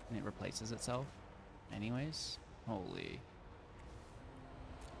 And it replaces itself anyways. Holy.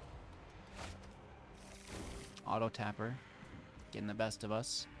 Auto tapper. Getting the best of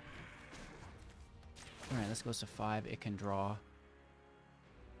us. Alright, this goes to 5. It can draw.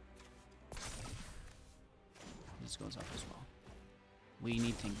 This goes up as well. We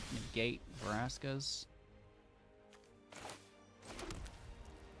need to negate Vraska's.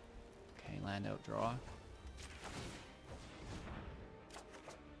 Okay, land out, draw.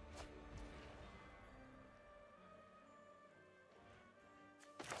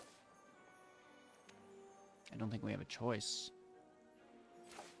 I don't think we have a choice.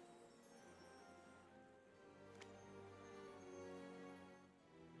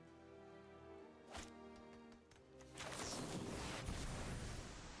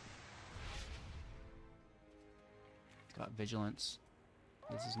 Got vigilance.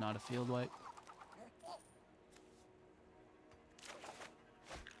 This is not a field wipe.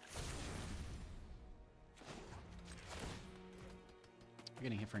 We're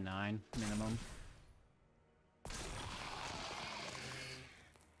getting hit for 9 minimum.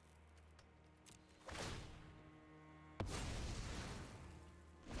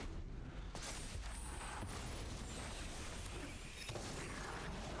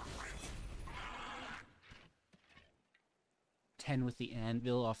 With the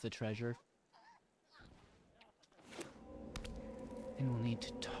anvil off the treasure. And we'll need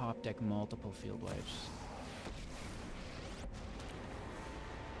to top deck multiple field wipes.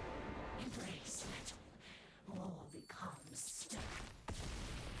 Embrace metal. All becomes stone.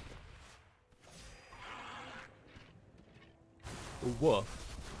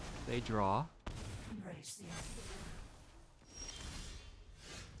 Woof. They draw. Embrace the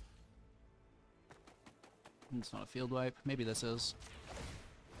It's not a field wipe. Maybe this is.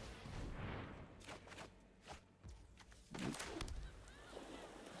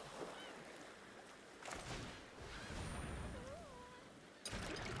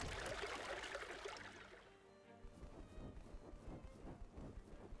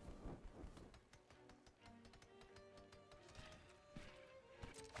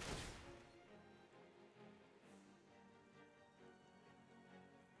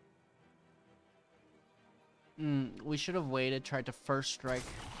 We should have waited, tried to first strike.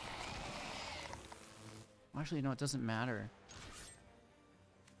 Actually, no, it doesn't matter.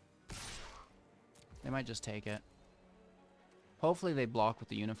 They might just take it. Hopefully they block with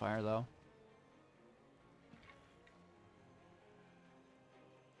the unifier, though.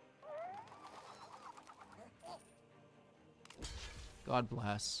 God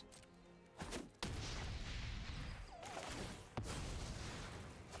bless.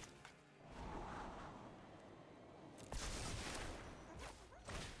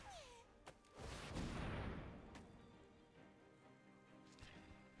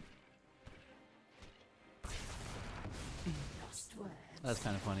 That's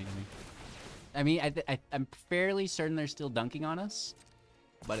kind of funny to me. I mean, I'm fairly certain they're still dunking on us,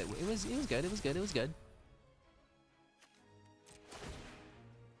 but it was good. It was good. It was good.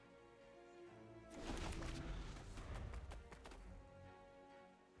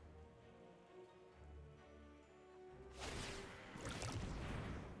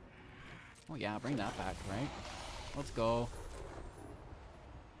 Oh yeah, bring that back, right? Let's go.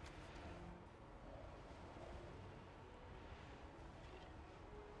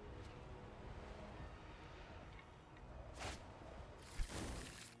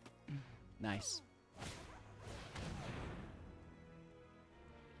 Nice.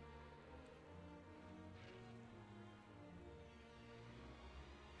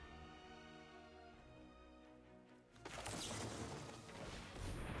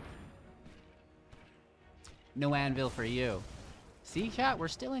 No anvil for you. See, chat? We're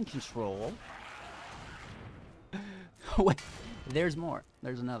still in control. Wait, there's more.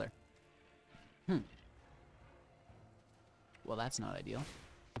 There's another. Well, that's not ideal.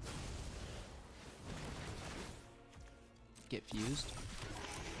 Get fused.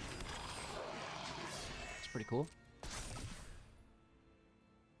 It's pretty cool.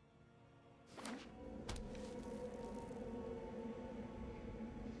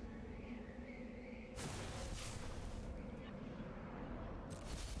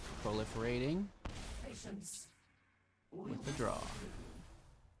 Proliferating Patience. with the draw.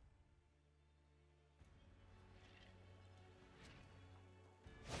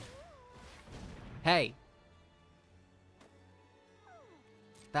 Hey!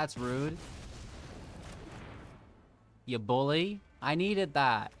 That's rude. You bully. I needed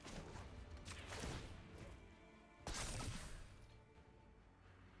that.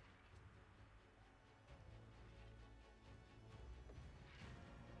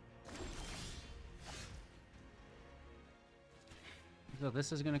 So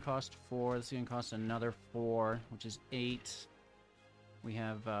this is going to cost 4. This is going to cost another 4, which is 8. We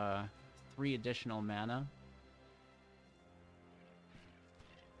have 3 additional mana.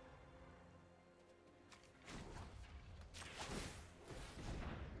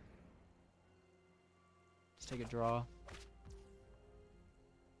 Let's take a draw.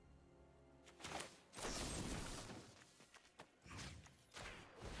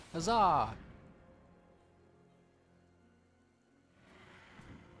 Huzzah!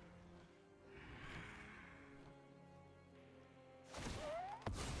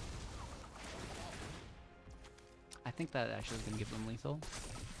 I think that actually is going to give them lethal.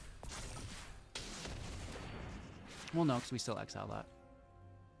 Well, no, because we still exile that.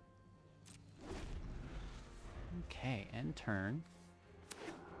 Okay, end turn.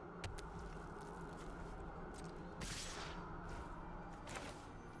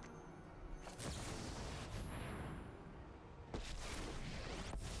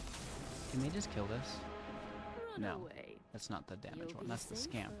 Can they just kill this? Run No. away. That's not the damage You'll one. be That's the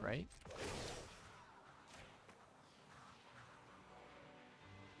scamp, safer. right?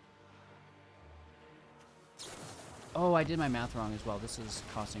 Oh, I did my math wrong as well. This is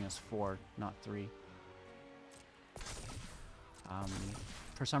costing us 4, not 3.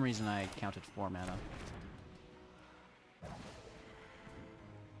 For some reason I counted 4 mana.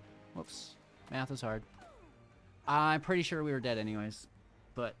 Whoops. Math is hard. I'm pretty sure we were dead anyways.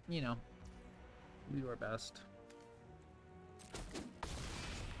 But, you know, we do our best.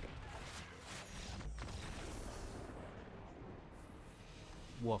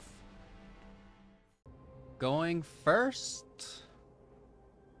 Woof. Going first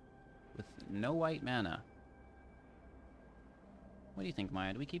with no white mana. What do you think,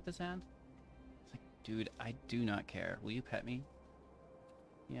 Maya? Do we keep this hand? It's like, dude, I do not care. Will you pet me?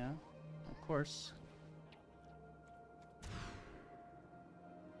 Yeah, of course.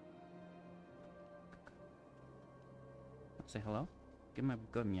 Say hello? Give him a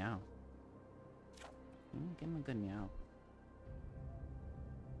good meow. Give him a good meow.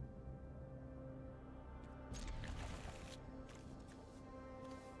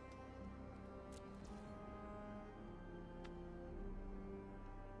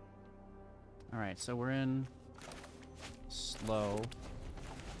 Alright, so we're in slow.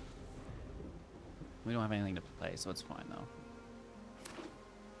 We don't have anything to play, so it's fine though.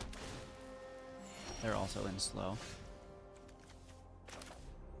 They're also in slow.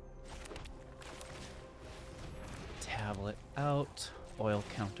 Tablet out, oil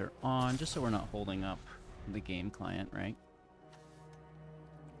counter on, just so we're not holding up the game client, right?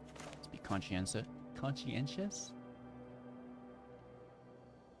 Let's be conscientious. Conscientious?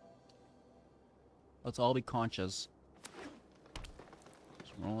 Let's all be conscious.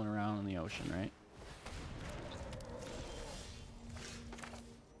 Just rolling around in the ocean, right?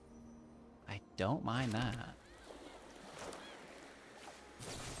 I don't mind that.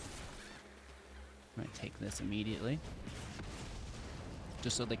 I'm gonna take this immediately.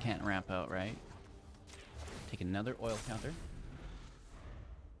 Just so they can't ramp out, right? Take another oil counter.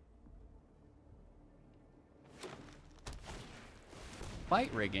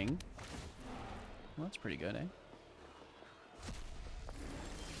 Fight rigging. Well, that's pretty good, eh?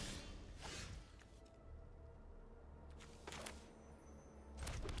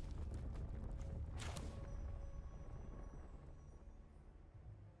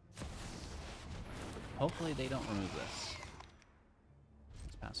 Hopefully they don't remove this.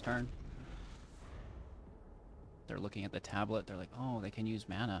 It's past turn. They're looking at the tablet. They're like, oh, they can use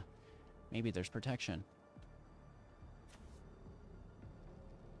mana. Maybe there's protection.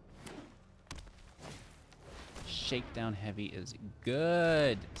 Shakedown Heavy is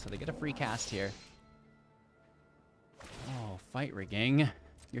good. So they get a free cast here. Oh, Fight Rigging.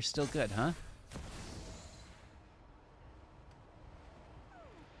 You're still good, huh?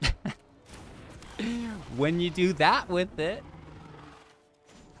 When you do that with it.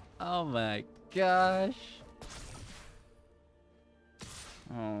 Oh my gosh.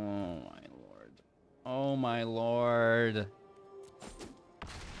 Oh my lord. Oh my lord.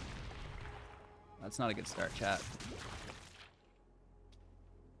 That's not a good start, chat.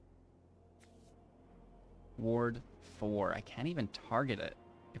 Ward 4. I can't even target it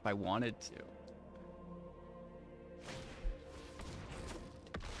if I wanted to.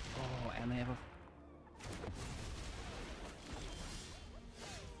 Oh, and they have a...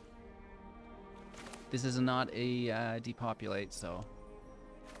 This is not a depopulate, so...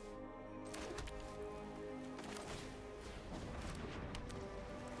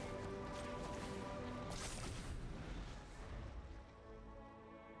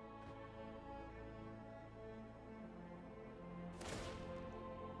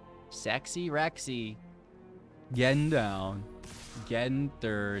 Sexy Rexy. Getting down. Getting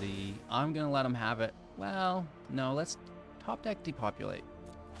dirty. I'm gonna let him have it. Well, no, let's top deck depopulate.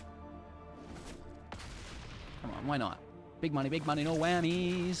 Come on, why not? Big money, no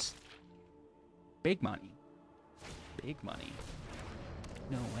whammies. Big money. Big money.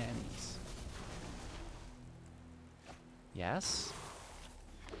 No whammies. Yes?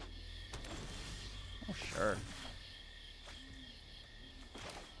 Oh, sure.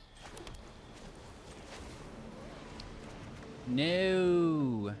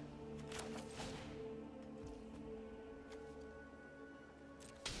 No.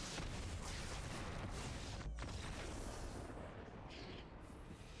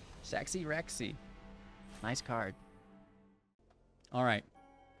 Sexy Rexy. Nice card. All right.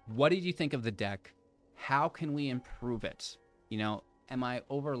 What did you think of the deck? How can we improve it? You know, am I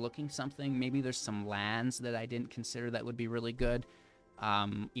overlooking something? Maybe there's some lands that I didn't consider that would be really good. You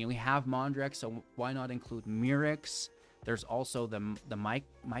know, we have Mondrek, so why not include Mirix? There's also the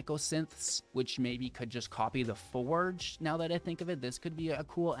Mycosynths, which maybe could just copy the Forge. Now that I think of it, this could be a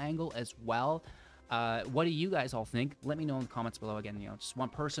cool angle as well. What do you guys all think? Let me know in the comments below. Again, you know, just one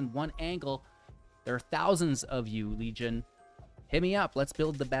person, one angle. There are thousands of you, Legion. Hit me up. Let's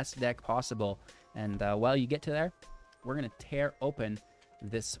build the best deck possible. And while you get to there, we're going to tear open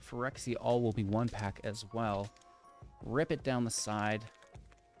this Phyrexia All Will Be One pack as well. Rip it down the side.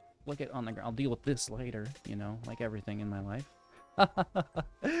 Look it on the ground. I'll deal with this later, you know, like everything in my life.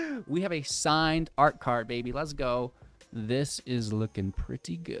 We have a signed art card, baby. Let's go. This is looking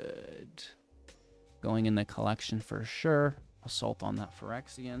pretty good. Going in the collection for sure. Assault on that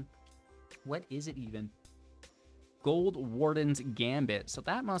Phyrexian. What is it even? Gold Warden's Gambit. So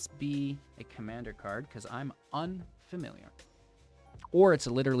that must be a commander card because I'm unfamiliar. Or it's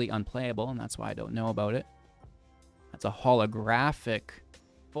literally unplayable, and that's why I don't know about it. That's a holographic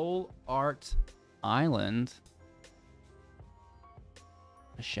full art island.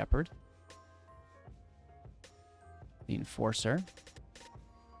 A Shepherd. The Enforcer.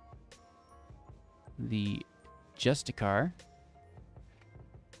 The Justicar.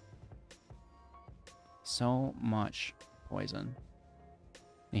 So much poison.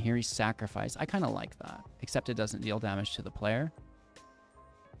 And here he's sacrificed. I kind of like that, except it doesn't deal damage to the player.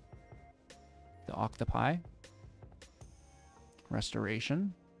 The Octopi.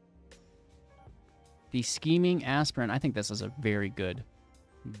 Restoration. The Scheming Aspirant. I think this is a very good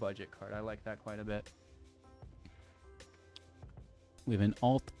budget card. I like that quite a bit. We have an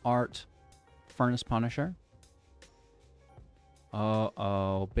alt art Furnace Punisher.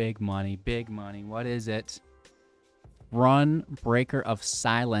 Uh-oh, big money, big money. What is it? Run Breaker of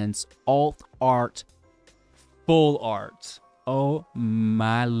Silence, alt art, full art. Oh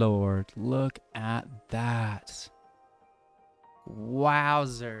my lord, look at that.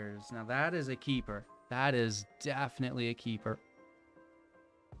 Wowzers. Now that is a keeper. That is definitely a keeper.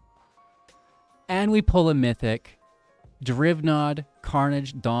 And we pull a Mythic. Drivnod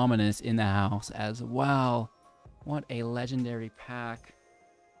Carnage Dominus in the house as well. What a legendary pack.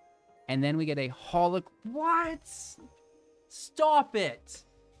 And then we get a What? Stop it.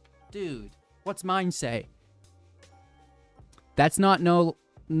 Dude, what's mine say? That's not no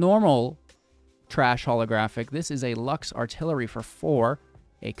normal trash holographic. This is a Lux Artillery for 4,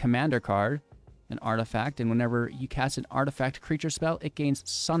 a commander card, an artifact, and whenever you cast an artifact creature spell, it gains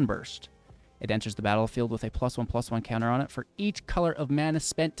Sunburst. It enters the battlefield with a +1/+1 counter on it for each color of mana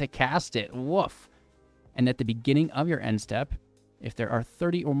spent to cast it. Woof. And at the beginning of your end step, if there are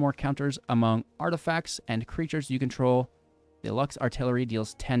 30 or more counters among artifacts and creatures you control, the Lux Artillery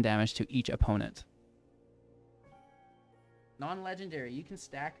deals 10 damage to each opponent. Non-legendary, you can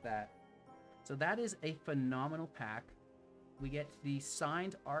stack that. So that is a phenomenal pack. We get the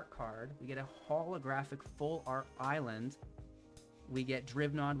signed art card. We get a holographic full art island. We get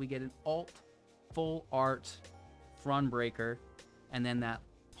Drivnod. We get an alt full art Fronbreaker. And then that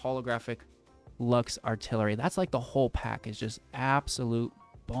holographic Lux Artillery. That's like the whole pack is just absolute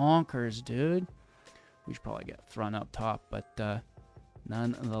bonkers, dude. We should probably get Thrun up top, but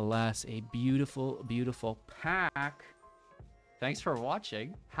nonetheless, a beautiful, beautiful pack. Thanks for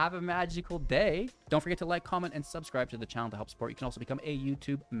watching. Have a magical day. Don't forget to like, comment, and subscribe to the channel to help support. You can also become a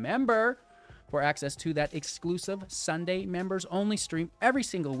YouTube member for access to that exclusive Sunday members only stream every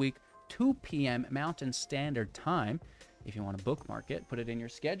single week, 2 p.m. Mountain Standard Time. If you want to bookmark it, put it in your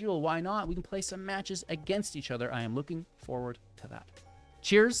schedule. Why not? We can play some matches against each other. I am looking forward to that.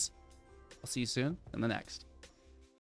 Cheers. I'll see you soon in the next.